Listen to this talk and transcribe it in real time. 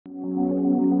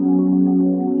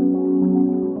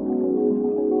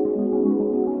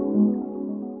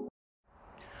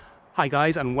Hi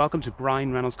guys, and welcome to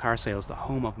Brian Reynolds Car Sales, the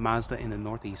home of Mazda in the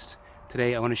Northeast.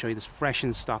 Today I want to show you this fresh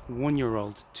in stock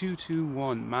 1-year-old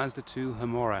 221 Mazda 2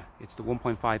 Homura. It's the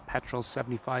 1.5 petrol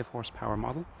 75 horsepower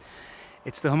model.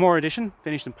 It's the Homura edition,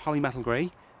 finished in polymetal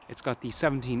grey. It's got the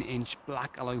 17-inch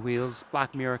black alloy wheels,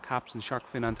 black mirror caps and shark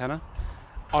fin antenna,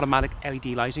 automatic LED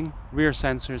lighting, rear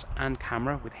sensors and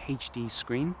camera with HD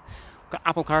screen. We've got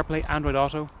Apple CarPlay, Android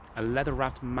Auto, a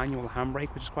leather-wrapped manual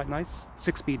handbrake, which is quite nice,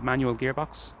 6-speed manual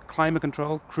gearbox, climate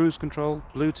control, cruise control,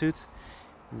 Bluetooth,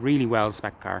 really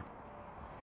well-spec car.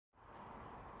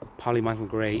 Polymetal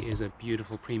grey is a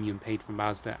beautiful premium paint from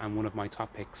Mazda and one of my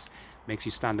top picks, makes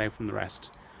you stand out from the rest.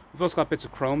 We've also got bits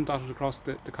of chrome dotted across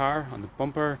the car, on the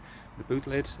bumper, the boot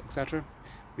lid, etc.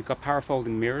 We've got power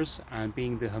folding mirrors, and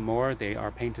being the Homura, they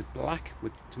are painted black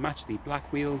to match the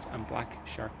black wheels and black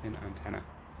shark fin antenna.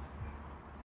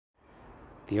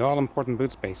 The all-important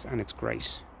boot space, and it's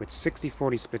great, with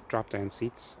 60-40 split drop-down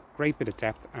seats, great bit of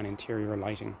depth and interior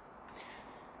lighting.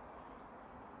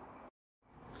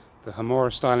 The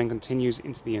Homura styling continues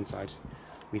into the inside.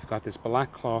 We've got this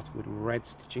black cloth with red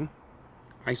stitching,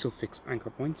 Isofix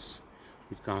anchor points.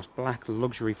 We've got black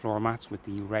luxury floor mats with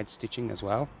the red stitching as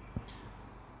well.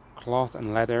 Cloth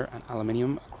and leather and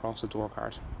aluminium across the door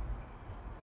card.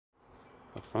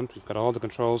 Up front we've got all the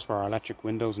controls for our electric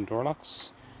windows and door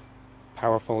locks.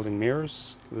 Power folding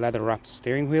mirrors, leather wrapped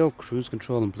steering wheel, cruise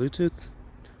control and Bluetooth,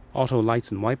 auto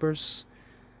lights and wipers,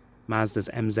 Mazda's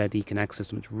MZE Connect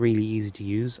system, it's really easy to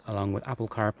use, along with Apple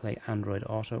CarPlay, Android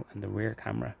Auto and the rear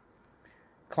camera.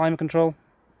 Climate control,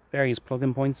 various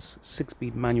plug-in points,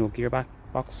 6-speed manual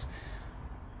gearbox,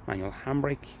 manual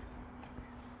handbrake.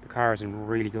 The car is in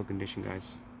really good condition,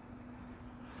 guys.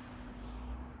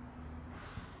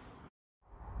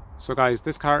 So guys,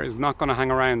 this car is not going to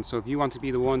hang around, so if you want to be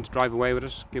the one to drive away with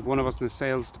it, give one of us in the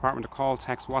sales department a call,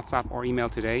 text, WhatsApp or email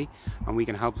today, and we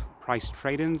can help price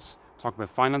trade-ins, talk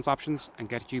about finance options and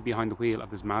get you behind the wheel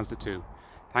of this Mazda 2.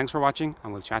 Thanks for watching,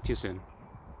 and we'll chat to you soon.